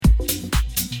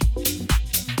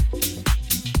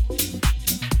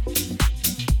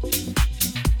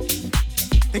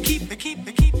Okay,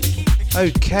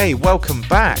 welcome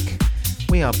back.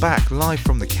 We are back live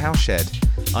from the Cowshed.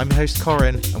 I'm your host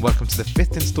Corin, and welcome to the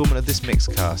 5th instalment of this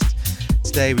Mixcast.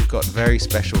 Today we've got a very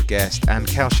special guest and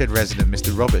Cowshed resident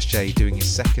Mr. Roberts J doing his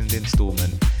second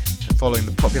instalment. And following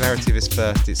the popularity of his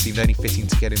first, it seemed only fitting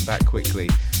to get him back quickly,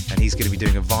 and he's going to be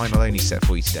doing a vinyl only set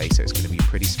for you today, so it's going to be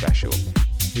pretty special.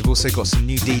 We've also got some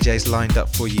new DJs lined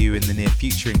up for you in the near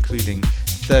future, including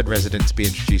third resident to be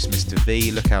introduced, Mr.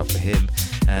 V. Look out for him.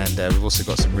 And we've also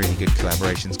got some really good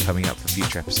collaborations coming up for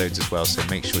future episodes as well, so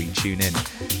make sure you tune in.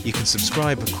 You can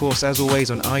subscribe, of course, as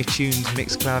always, on iTunes,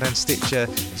 Mixcloud and Stitcher,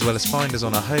 as well as find us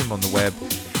on our home on the web,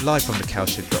 live from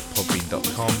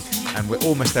thecowshed.podbean.com, and we're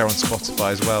almost there on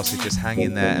Spotify as well, so just hang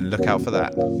in there and look out for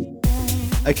that.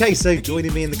 Okay, so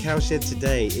joining me in the Cowshed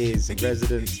today is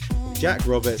resident Jack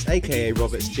Roberts, aka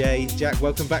Roberts J. Jack,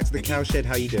 welcome back to the Cowshed.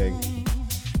 How are you doing?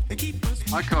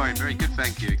 Hi Corin, very good,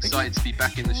 thank you. Excited to be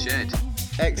back in the shed.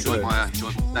 Excellent.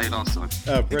 Enjoyed my day last time.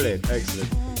 Oh, brilliant, excellent.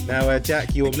 Now,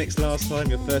 Jack, your mix last time,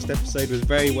 your first episode was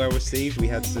very well received. We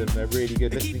had some really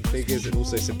good listening figures and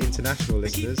also some international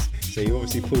listeners, so you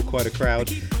obviously pulled quite a crowd.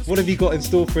 What have you got in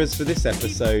store for us for this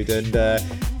episode? And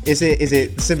is it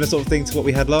a similar sort of thing to what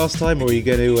we had last time, or are you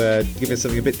going to give us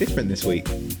something a bit different this week?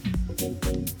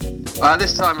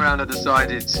 This time around I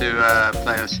decided to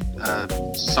play a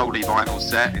solely vinyl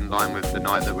set in line with the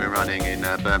night that we're running in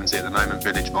Bermondsey at the moment,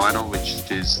 Village Vinyl,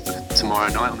 which is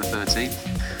tomorrow night on the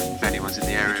 13th. If anyone's in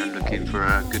the area and looking for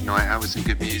a good night out with some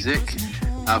good music,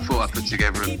 I thought I'd put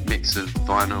together a mix of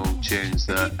vinyl tunes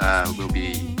that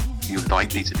you're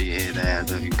likely to be here there,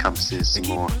 that encompasses some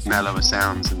more mellower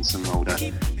sounds and some older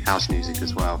house music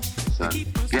as well. So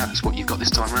yeah, that's what you've got this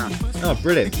time around. Oh,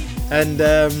 brilliant. And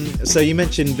so you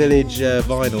mentioned Village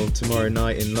Vinyl tomorrow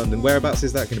night in London. Whereabouts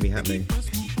is that going to be happening?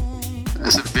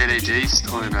 It's at Village East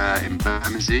in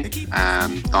Bermondsey.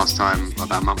 Last time,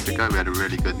 about a month ago, we had a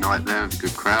really good night there with a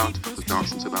good crowd. I was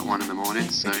dancing till about 1 a.m.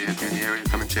 So yeah, if you're in the area,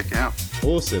 come and check it out.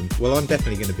 Awesome. Well, I'm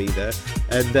definitely going to be there.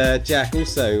 And Jack,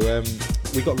 also,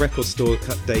 we've got Record Store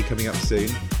Day coming up soon.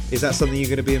 Is that something you're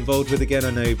going to be involved with again? I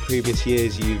know previous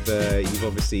years you've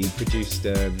obviously produced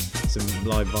some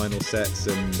live vinyl sets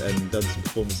and done some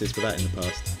performances for that in the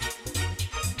past.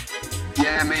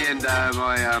 Yeah, me and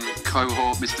my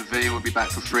cohort, Mr. V, will be back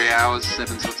for 3 hours,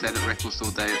 7 till 10 at Record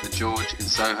Store Day at the George in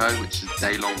Soho, which is a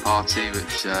day-long party,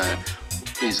 which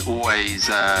is always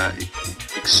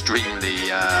extremely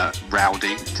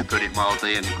rowdy, to put it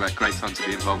mildly, and great fun to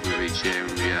be involved with each year.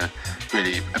 And we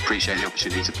really appreciate the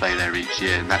opportunity to play there each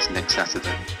year, and that's next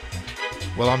Saturday.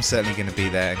 Well, I'm certainly going to be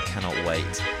there and cannot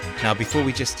wait. Now, before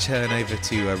we just turn over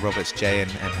to Roberts J and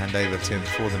hand over to him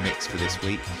for the mix for this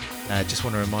week, I just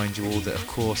want to remind you all that, of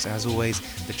course, as always,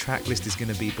 the track list is going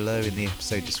to be below in the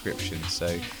episode description.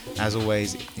 So, as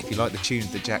always, if you like the tunes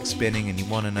that Jack's spinning and you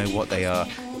want to know what they are,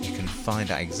 you can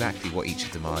find out exactly what each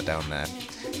of them are down there.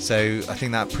 So I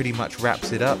think that pretty much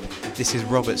wraps it up. This is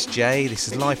Roberts J. This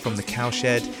is live from the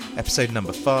Cowshed, episode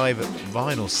number 5,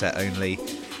 vinyl set only.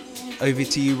 Over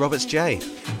to you, Roberts J.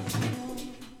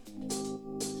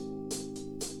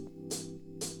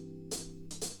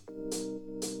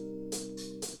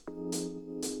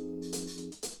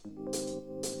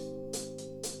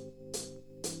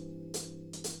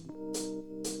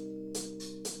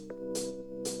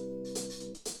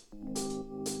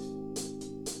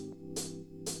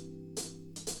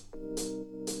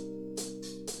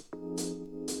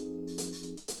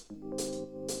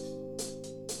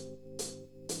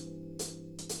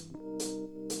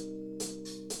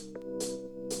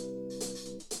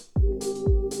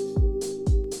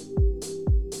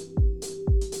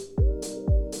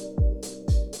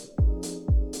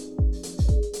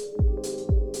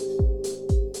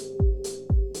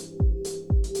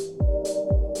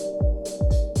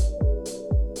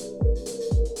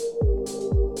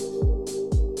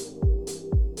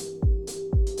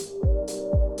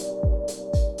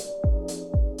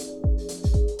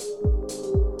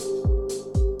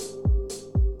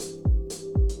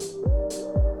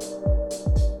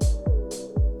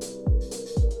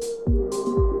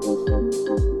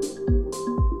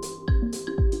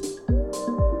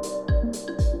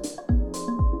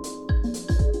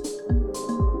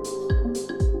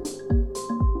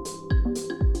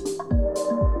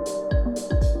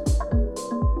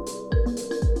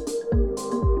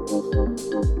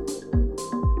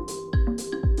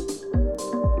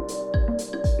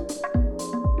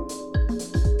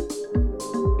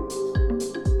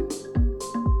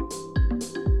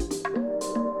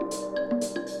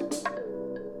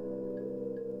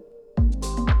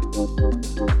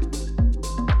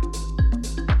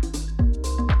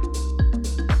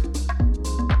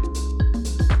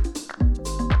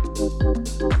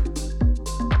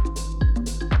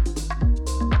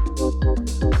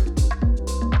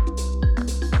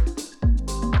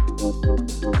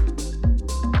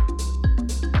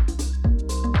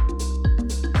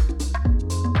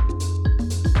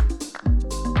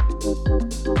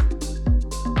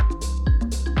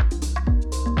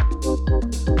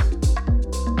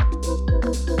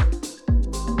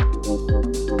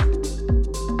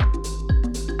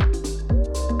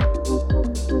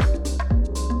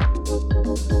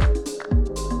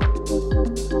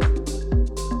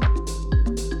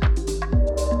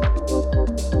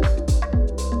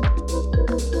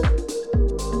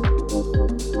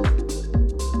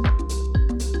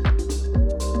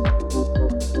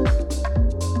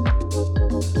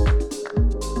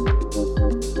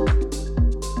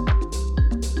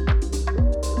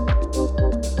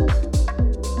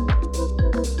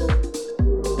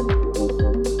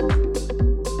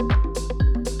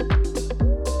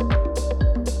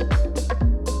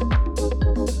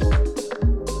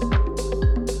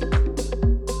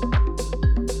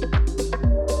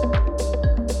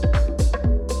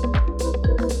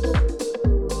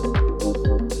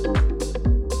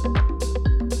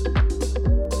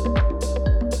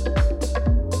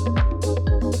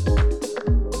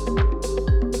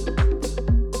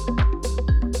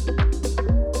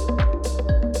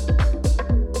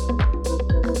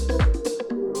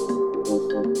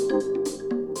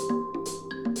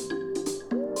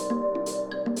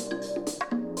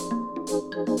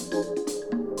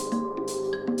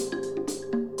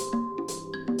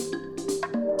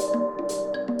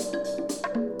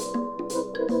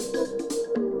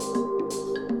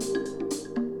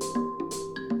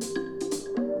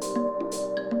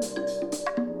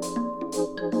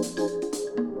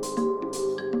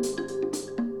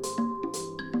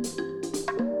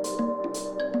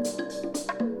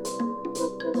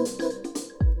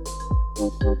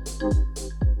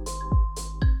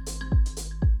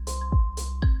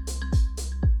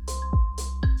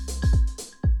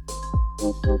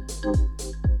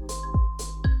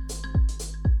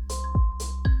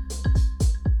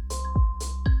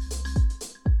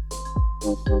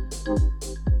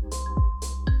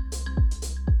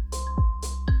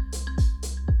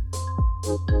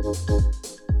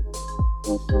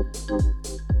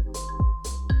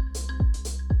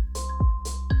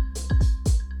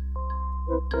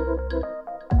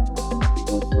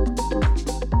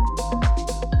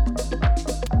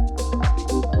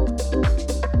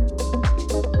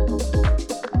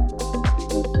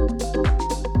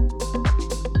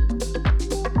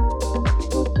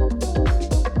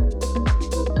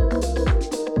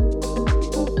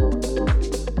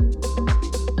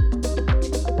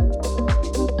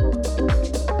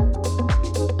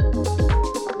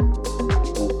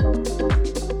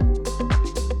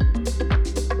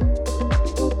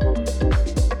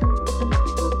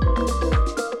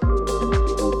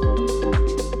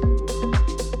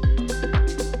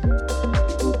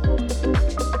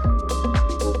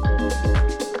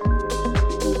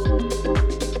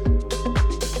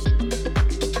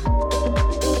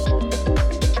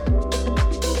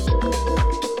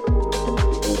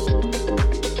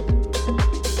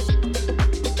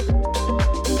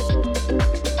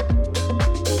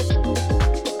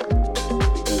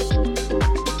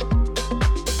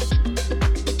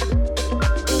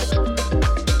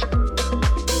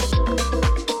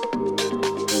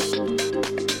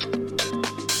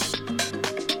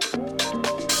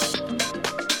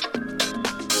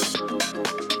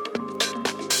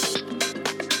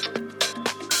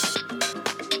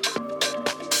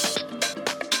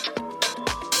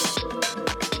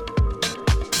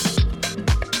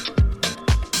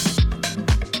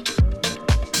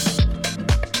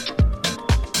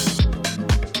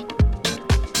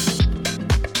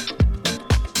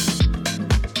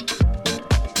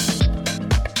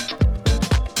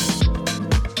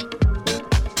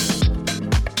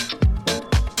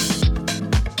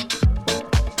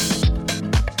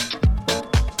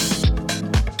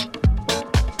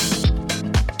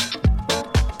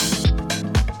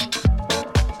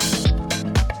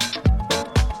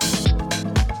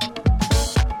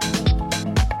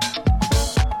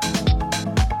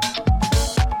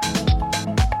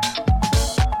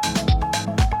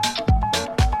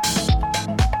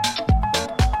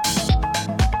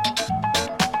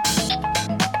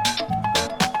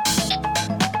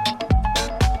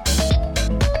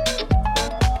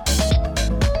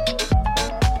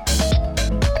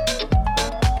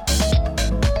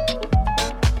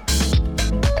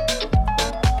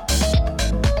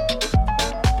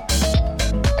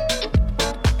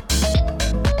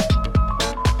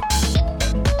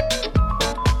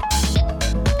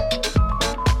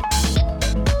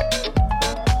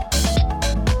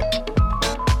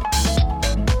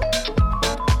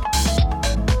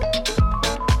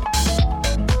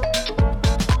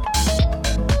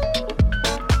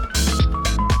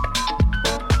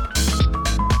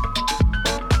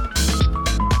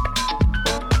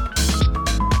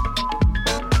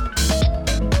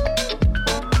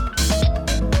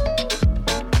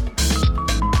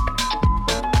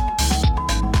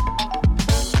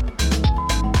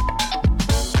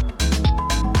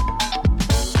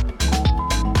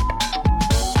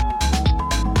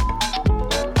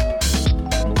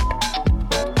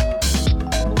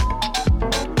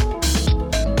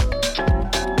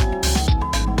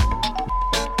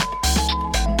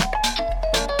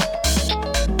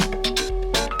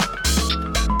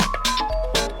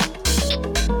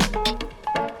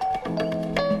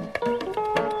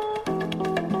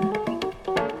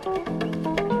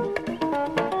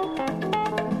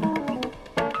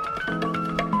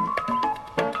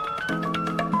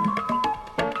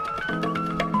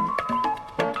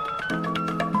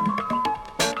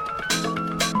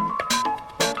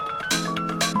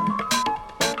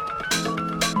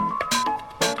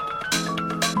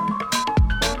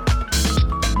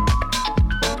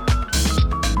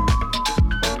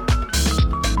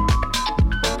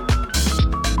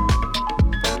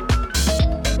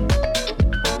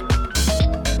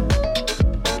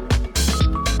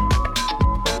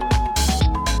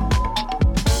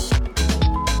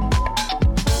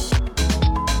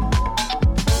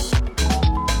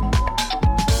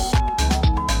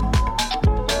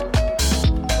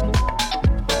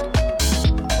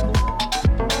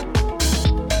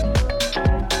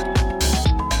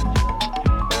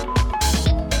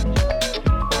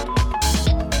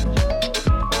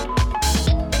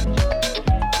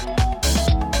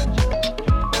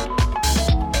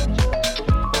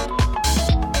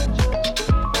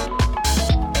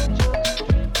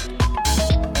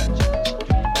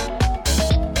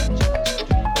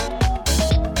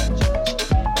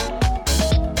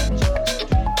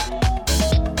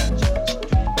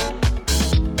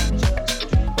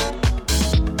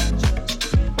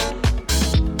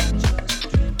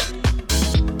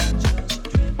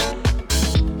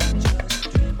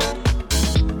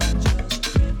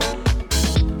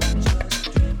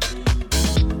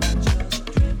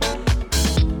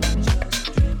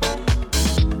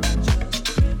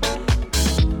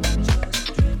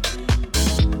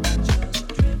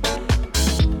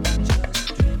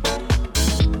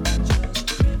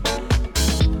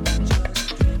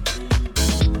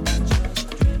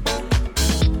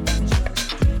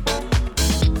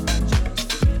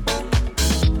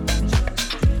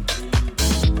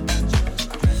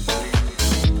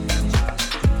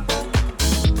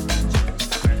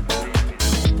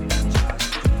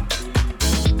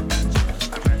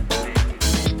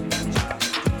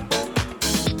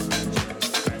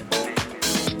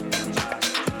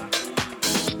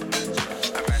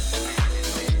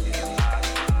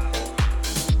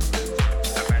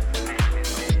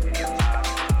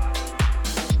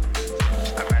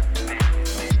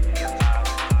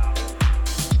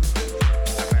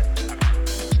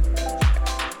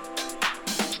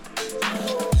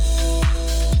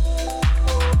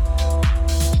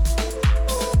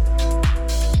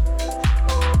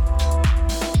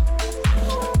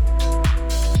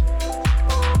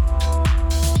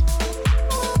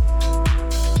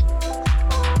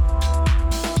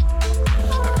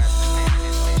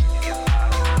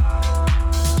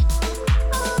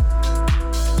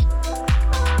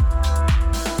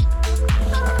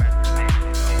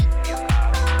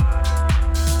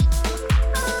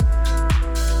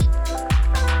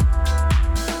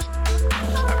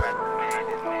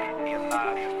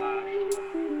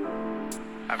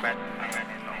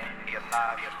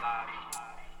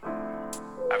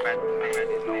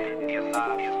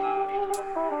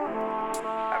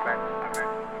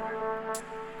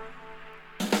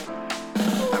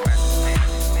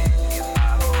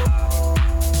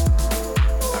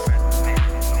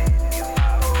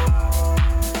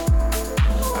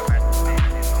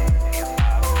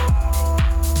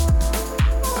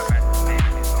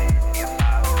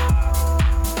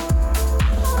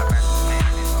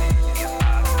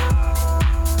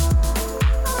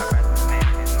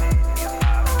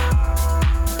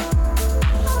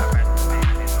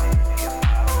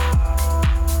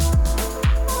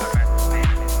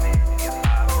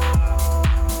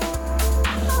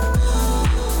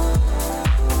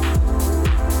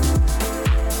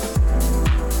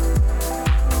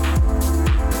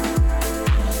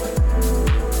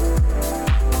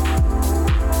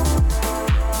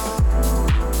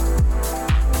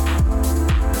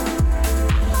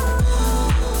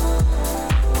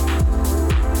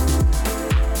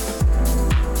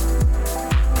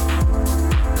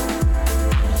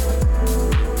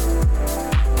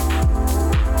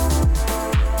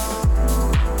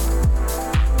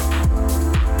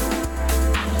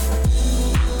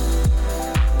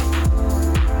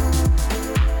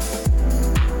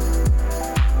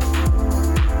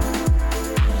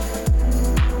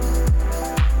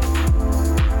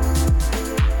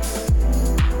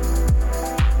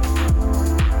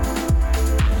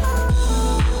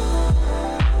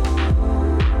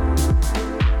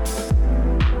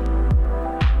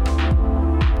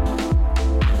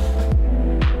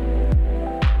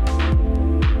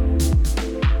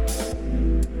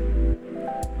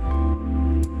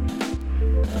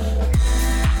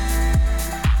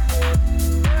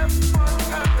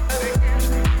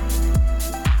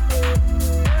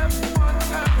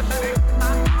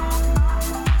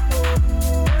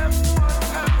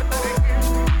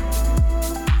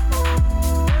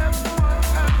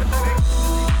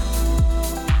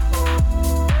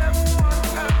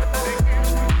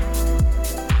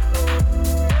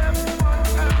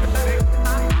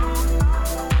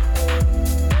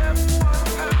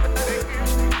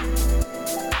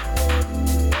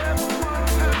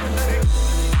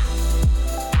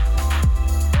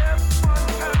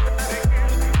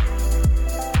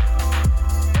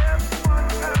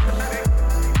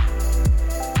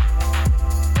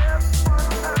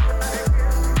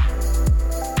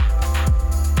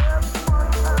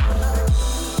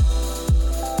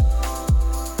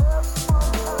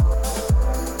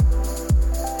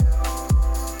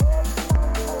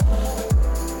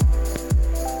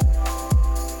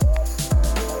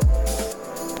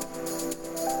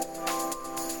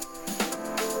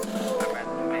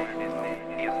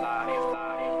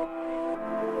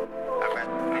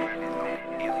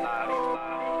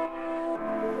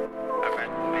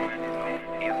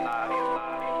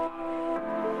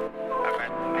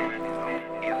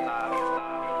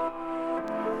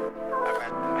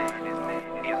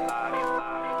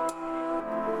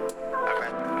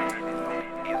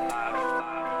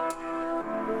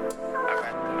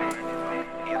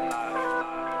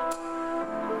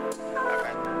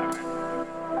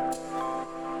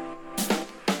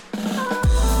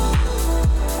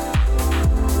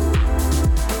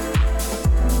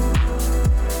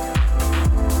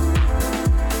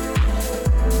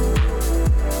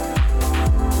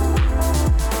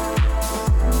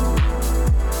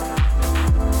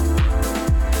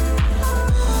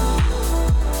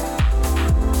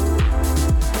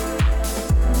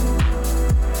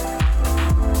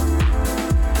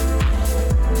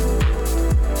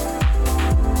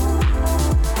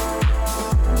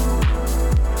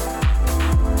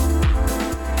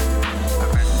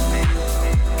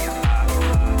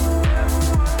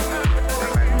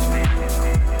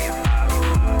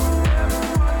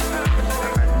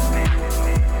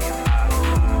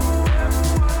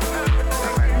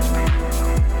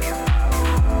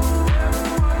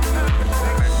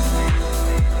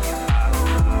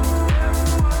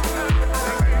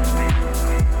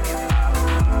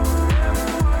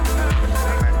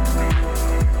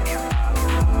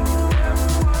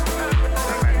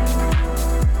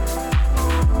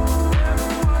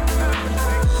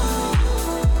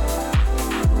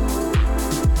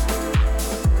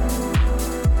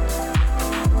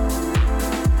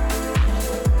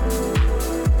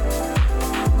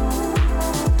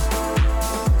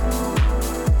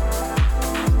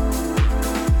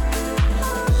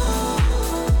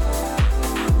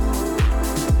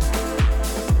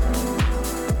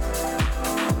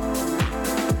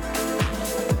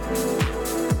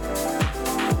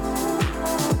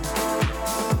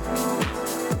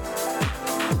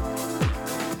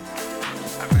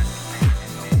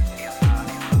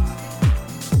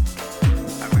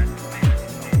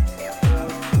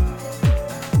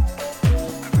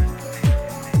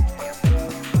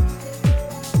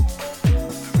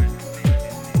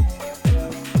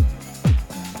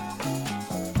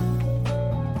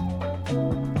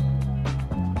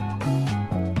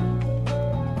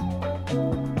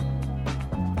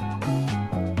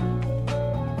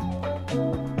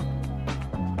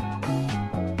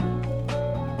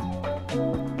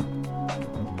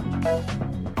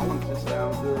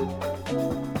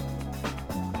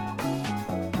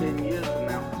 10 years from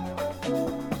now,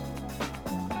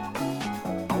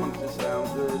 I want it to sound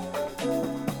good.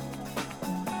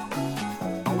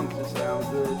 I want it to sound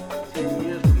good 10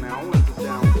 years from now. I want it to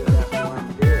sound good after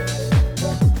I'm dead.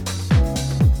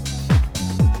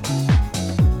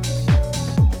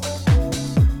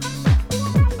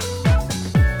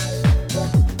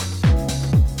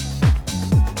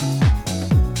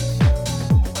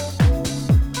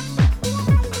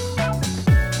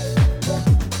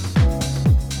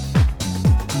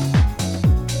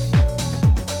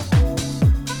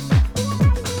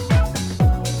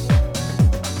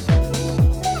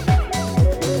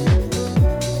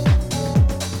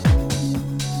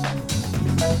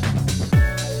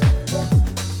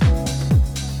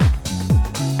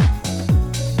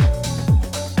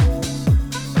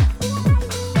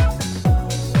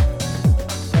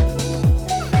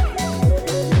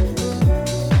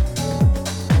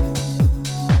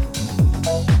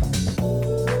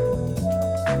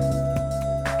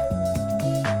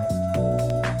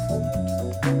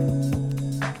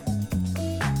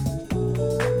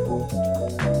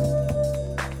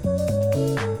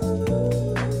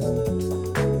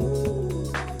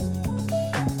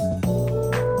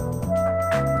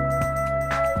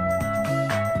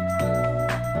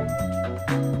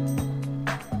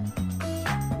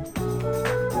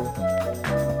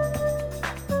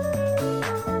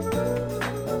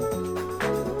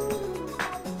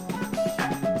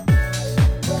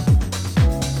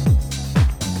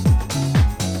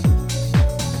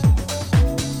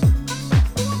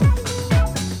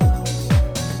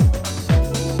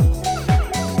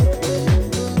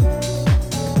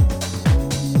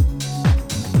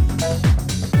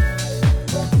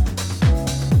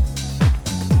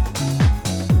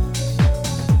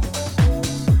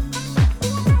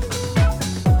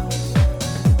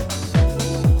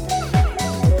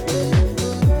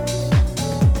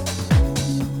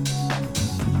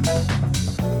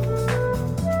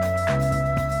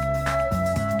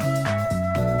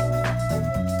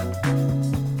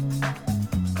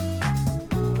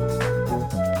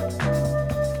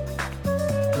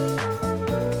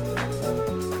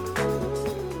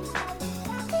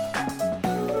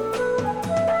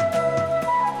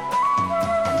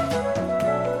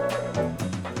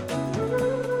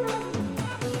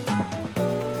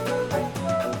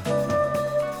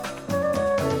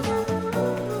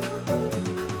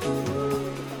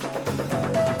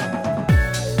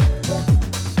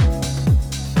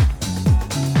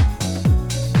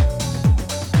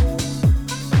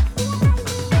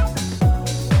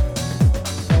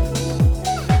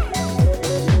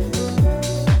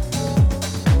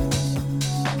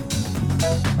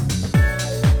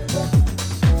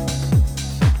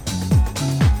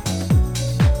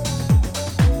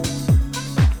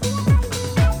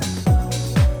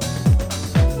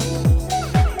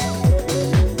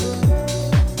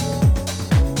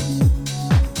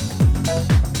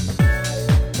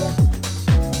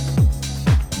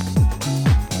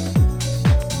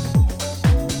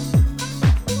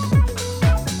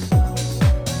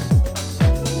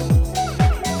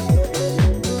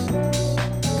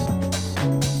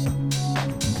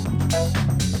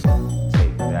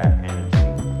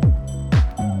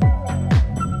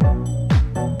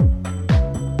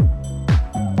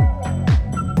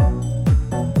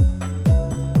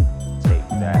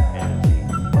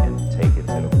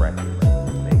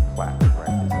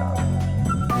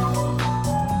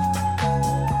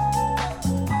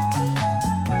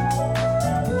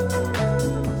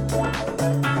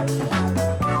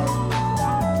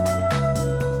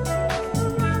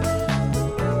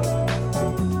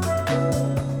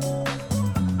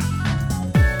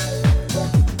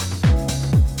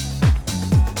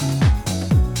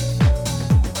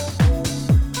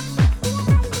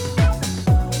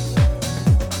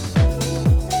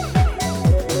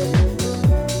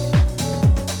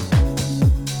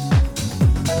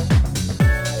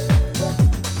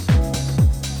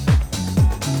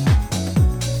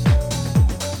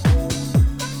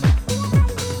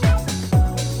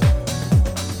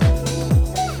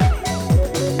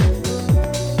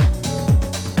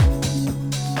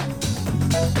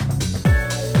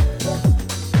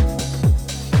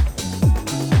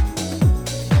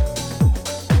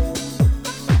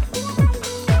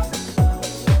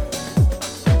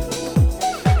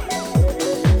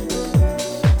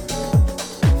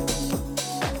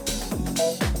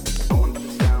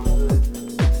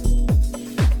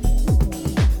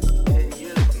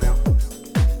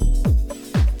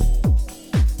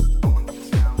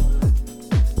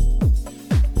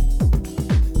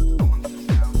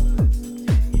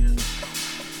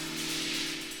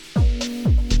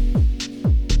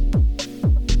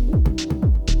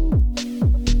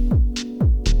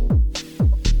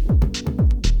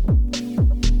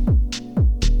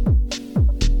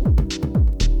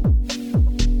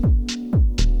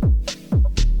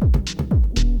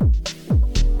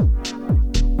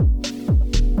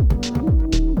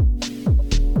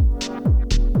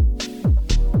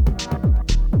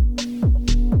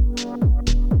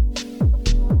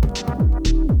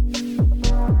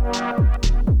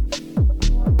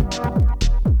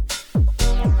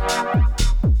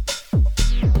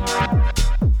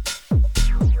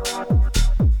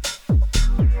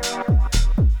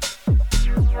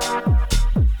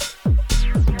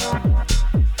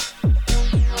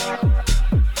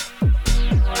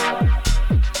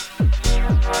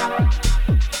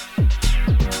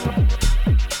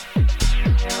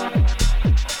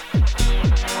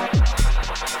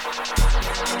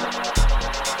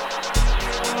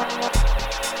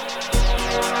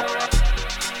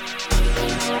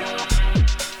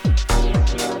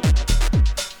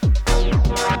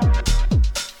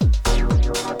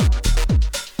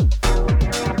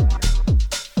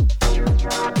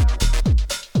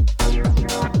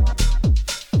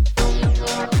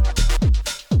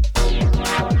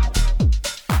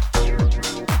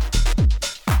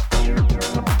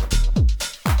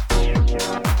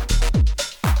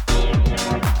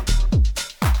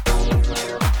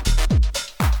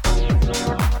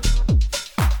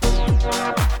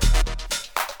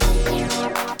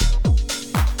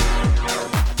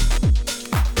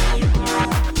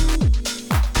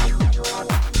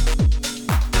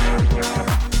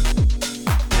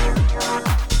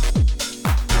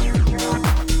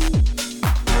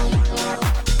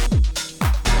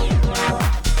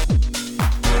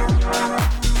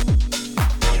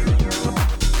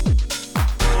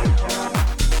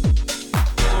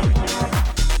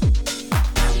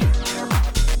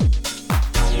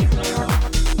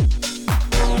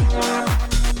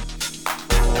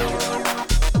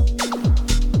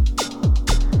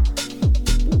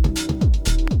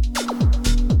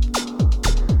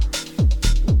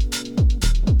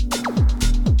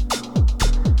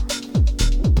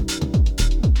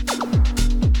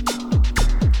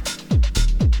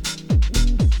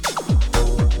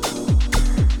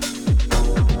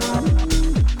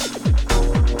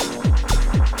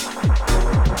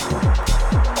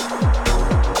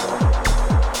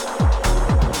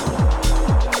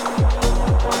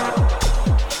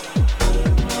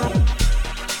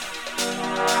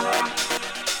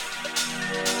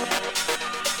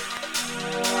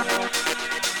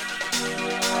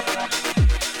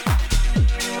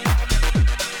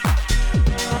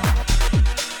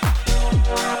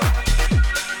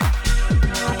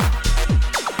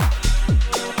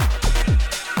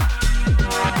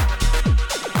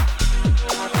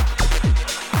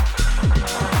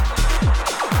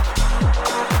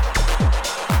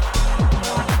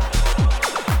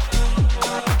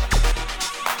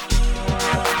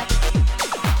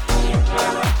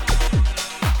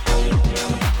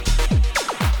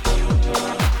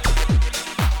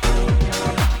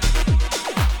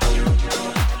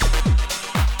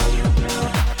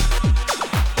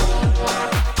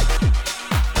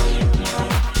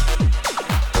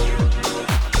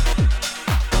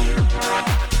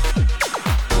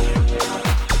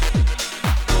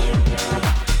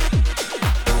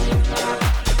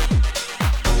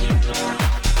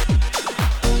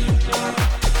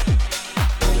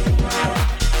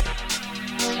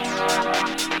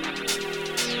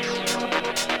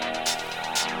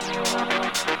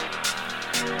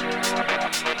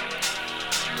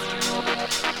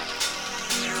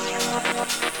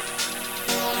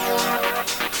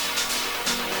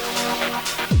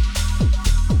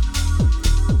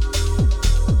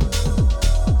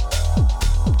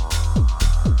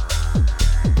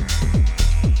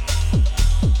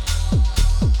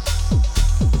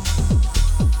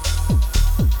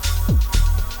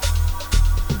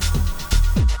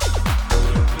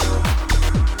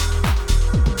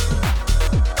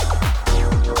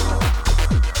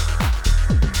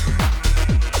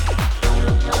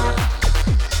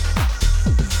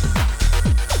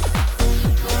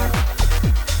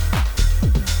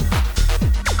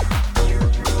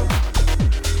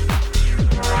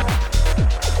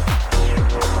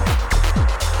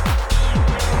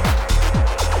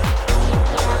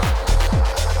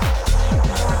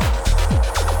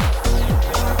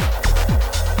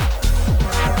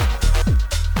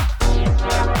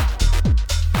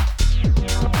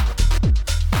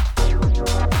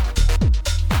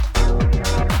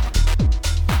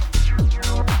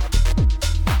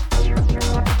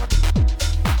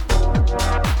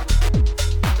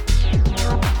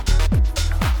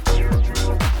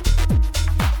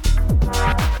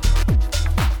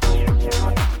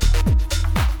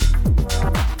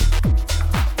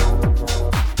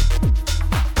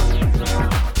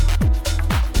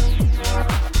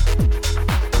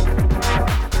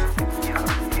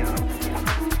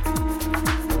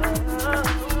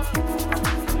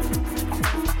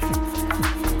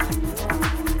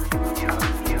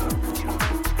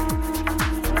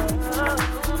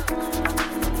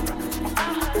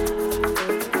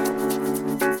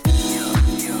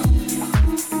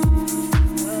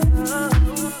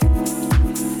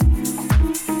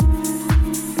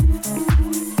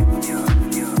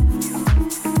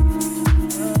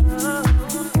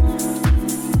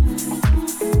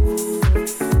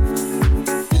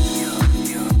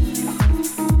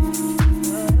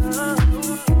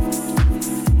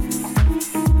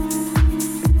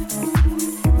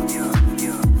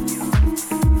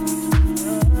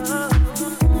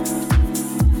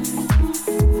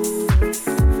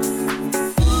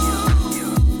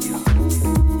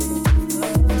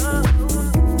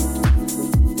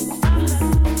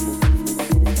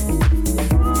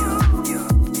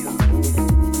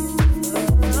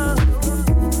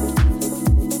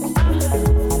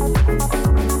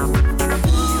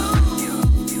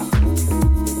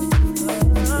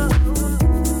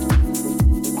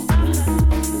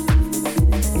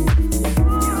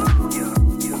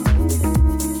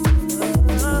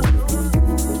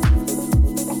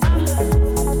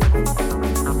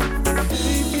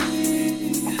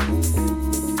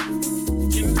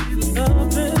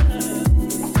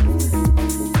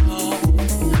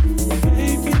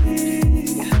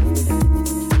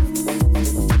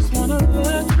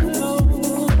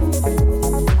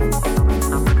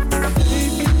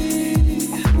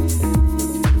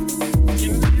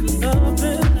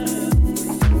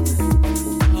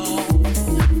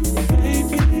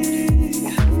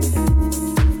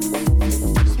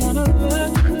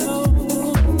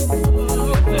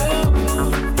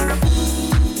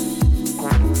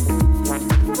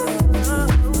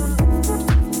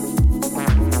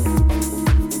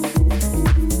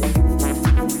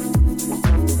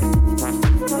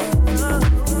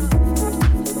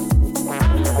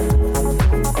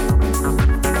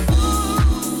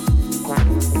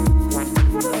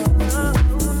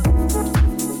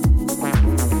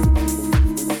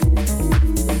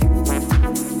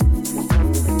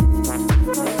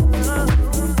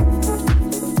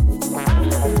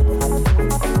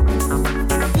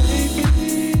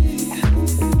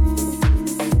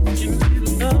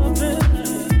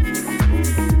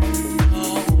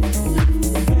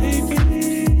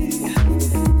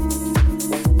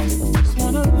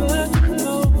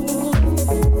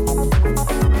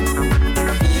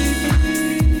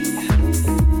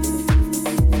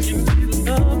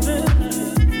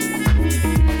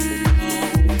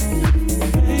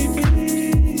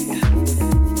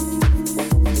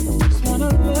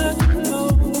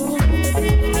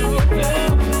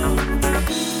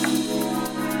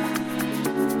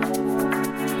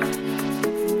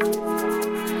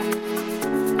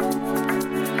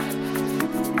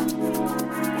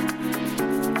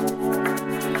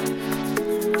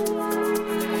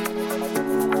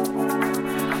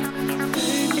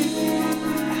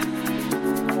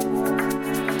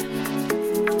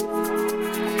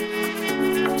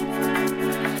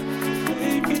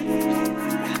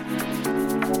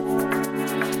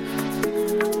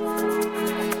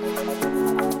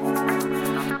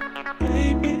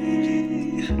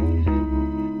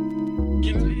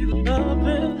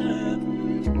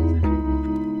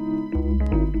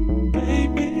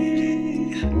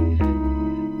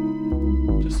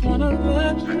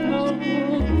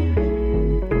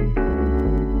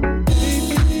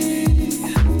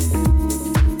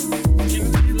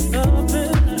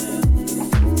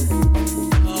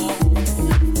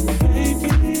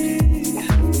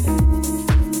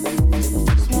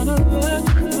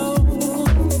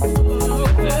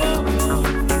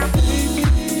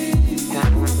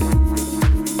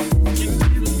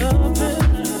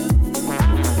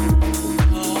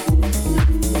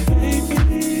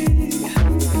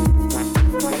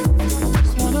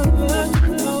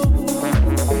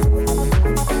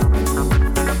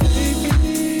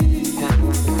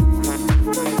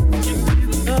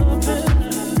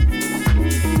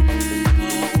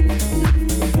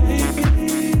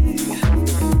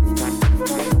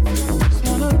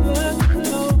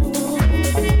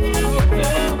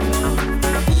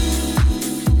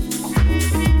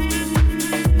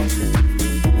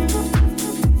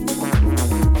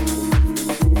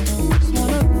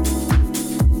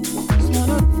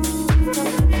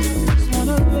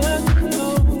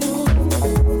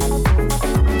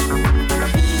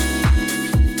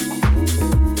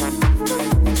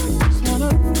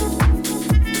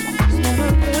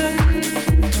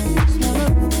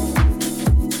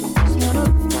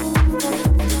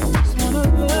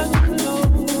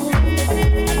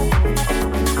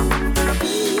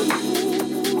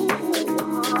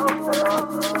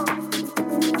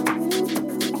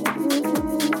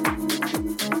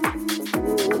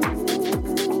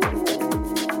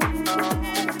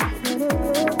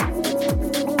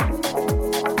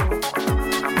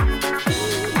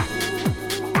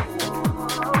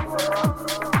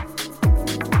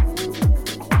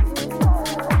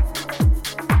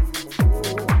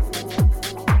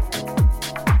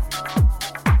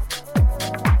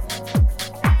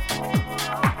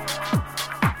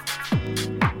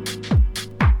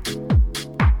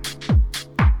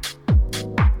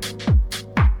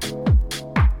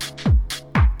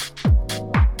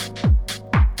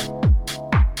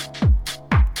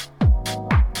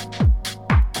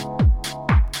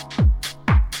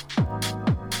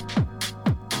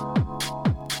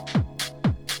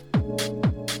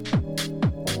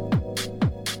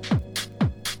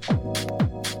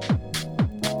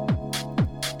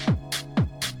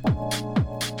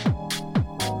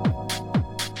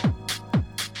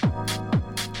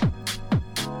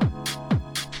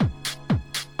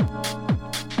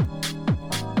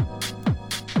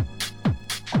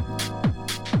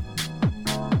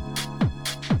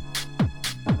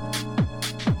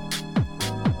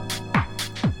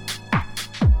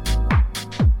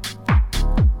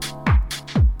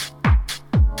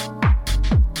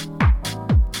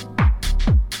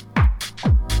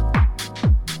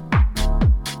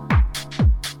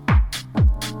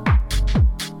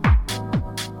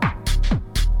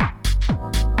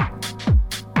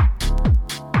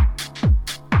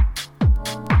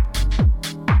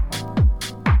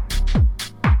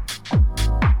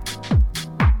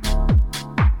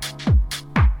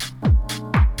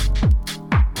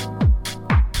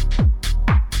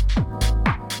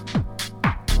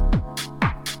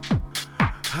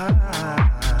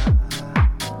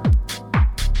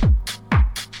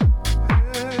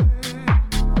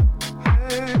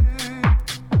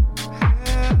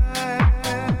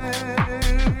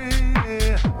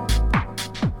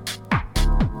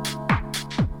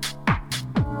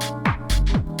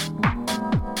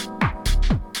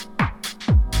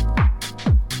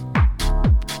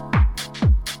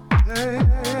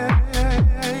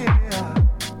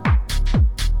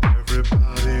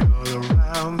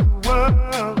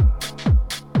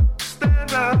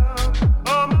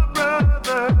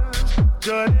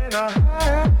 join in our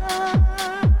hands,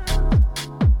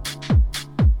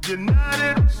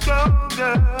 united and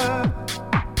stronger,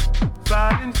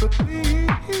 fighting for peace,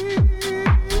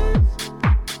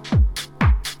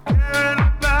 caring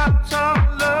about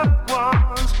our loved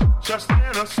ones, trusting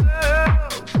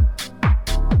ourselves,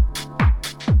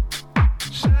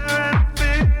 sharing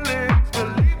feelings.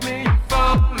 Believe me, if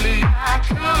only I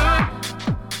could,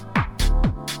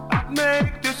 I'd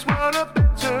make this world a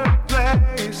better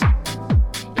place.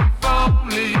 If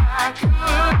only I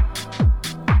could,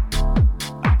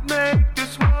 I'd make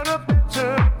this world a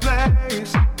better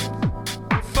place.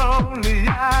 If only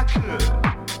I could.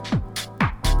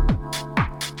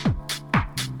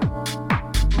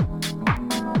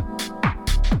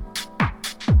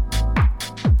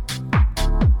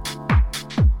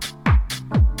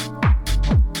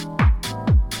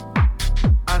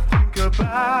 I think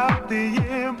about the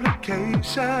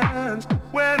implications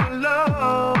when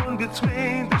alone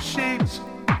between the sheets,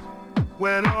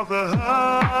 when all the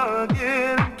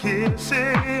hugging and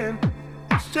kissing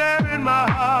is tearing my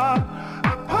heart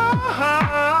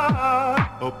apart.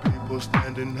 Oh, people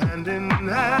standing hand in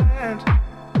hand,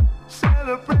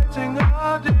 celebrating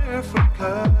our different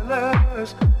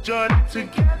colors, joining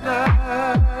together